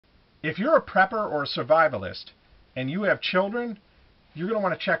If you're a prepper or a survivalist and you have children, you're going to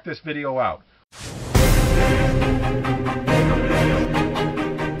want to check this video out.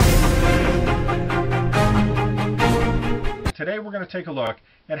 Today we're going to take a look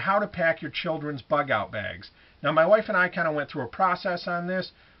at how to pack your children's bug out bags. Now my wife and I kind of went through a process on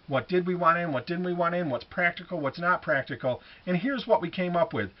this. What did we want in, what didn't we want in, what's practical, what's not practical, and here's what we came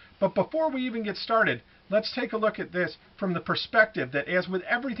up with. But before we even get started, let's take a look at this from the perspective that, as with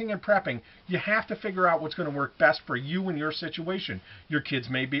everything in prepping, you have to figure out what's going to work best for you and your situation. Your kids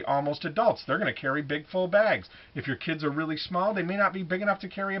may be almost adults. They're going to carry big full bags. If your kids are really small, they may not be big enough to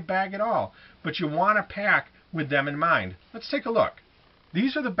carry a bag at all. But you want to pack with them in mind. Let's take a look.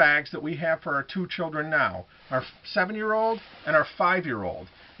 These are the bags that we have for our two children now, our 7-year-old and our 5-year-old.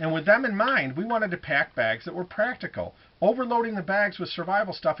 And with them in mind, we wanted to pack bags that were practical. Overloading the bags with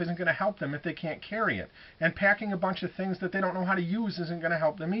survival stuff isn't going to help them if they can't carry it. And packing a bunch of things that they don't know how to use isn't going to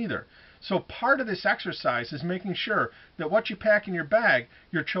help them either. So part of this exercise is making sure that what you pack in your bag,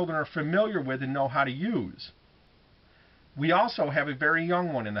 your children are familiar with and know how to use. We also have a very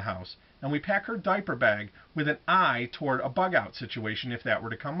young one in the house, and we pack her diaper bag with an eye toward a bug out situation if that were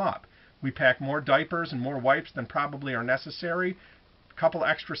to come up. We pack more diapers and more wipes than probably are necessary, a couple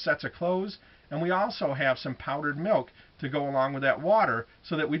extra sets of clothes, and we also have some powdered milk to go along with that water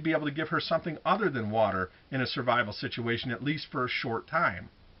so that we'd be able to give her something other than water in a survival situation, at least for a short time.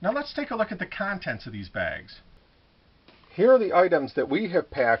 Now let's take a look at the contents of these bags. Here are the items that we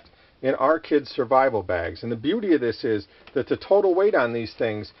have packed in our kids' survival bags. And the beauty of this is that the total weight on these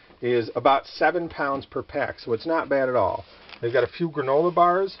things is about 7 pounds per pack, so it's not bad at all. They've got a few granola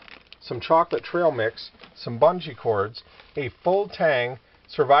bars, some chocolate trail mix, some bungee cords, a full tang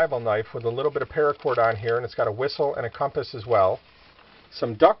survival knife with a little bit of paracord on here, and it's got a whistle and a compass as well,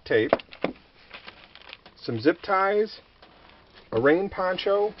 some duct tape, some zip ties, a rain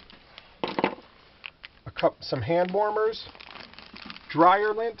poncho, some hand warmers,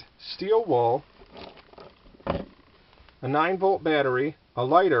 dryer lint, steel wool, a 9-volt battery, a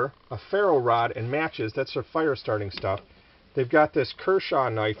lighter, a ferro rod, and matches. That's their fire starting stuff. They've got this Kershaw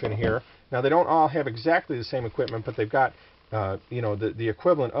knife in here. Now they don't all have exactly the same equipment, but they've got the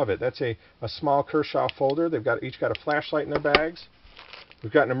equivalent of it. That's a small Kershaw folder. They've each got a flashlight in their bags.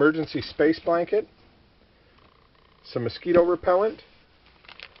 We've got an emergency space blanket, some mosquito repellent,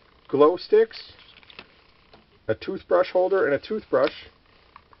 glow sticks, a toothbrush holder and a toothbrush,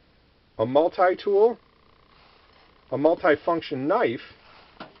 a multi-tool, a multi-function knife,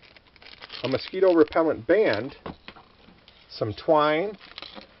 a mosquito repellent band, some twine,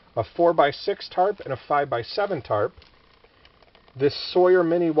 a 4x6 tarp and a 5x7 tarp, this Sawyer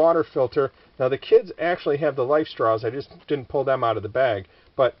mini water filter. Now the kids actually have the life straws, I just didn't pull them out of the bag,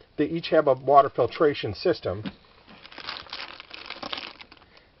 but they each have a water filtration system,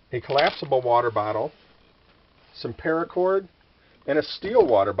 a collapsible water bottle, some paracord, and a steel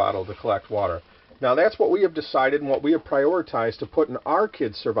water bottle to collect water. Now that's what we have decided and what we have prioritized to put in our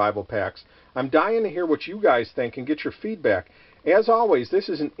kids' survival packs. I'm dying to hear what you guys think and get your feedback. As always, this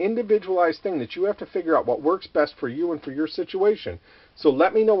is an individualized thing that you have to figure out what works best for you and for your situation. So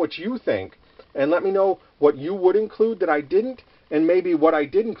let me know what you think, and let me know what you would include that I didn't, and maybe what I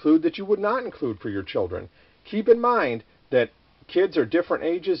did include that you would not include for your children. Keep in mind that kids are different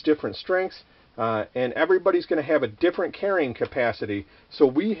ages, different strengths, and everybody's going to have a different carrying capacity. So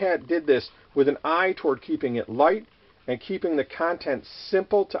we did this with an eye toward keeping it light and keeping the content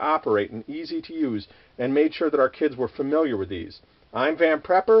simple to operate and easy to use, and made sure that our kids were familiar with these. I'm Van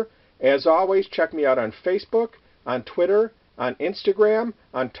Prepper. As always, check me out on Facebook, on Twitter, on Instagram,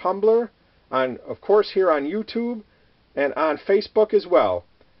 on Tumblr, of course here on YouTube, and on Facebook as well.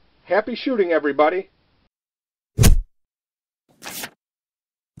 Happy shooting, everybody!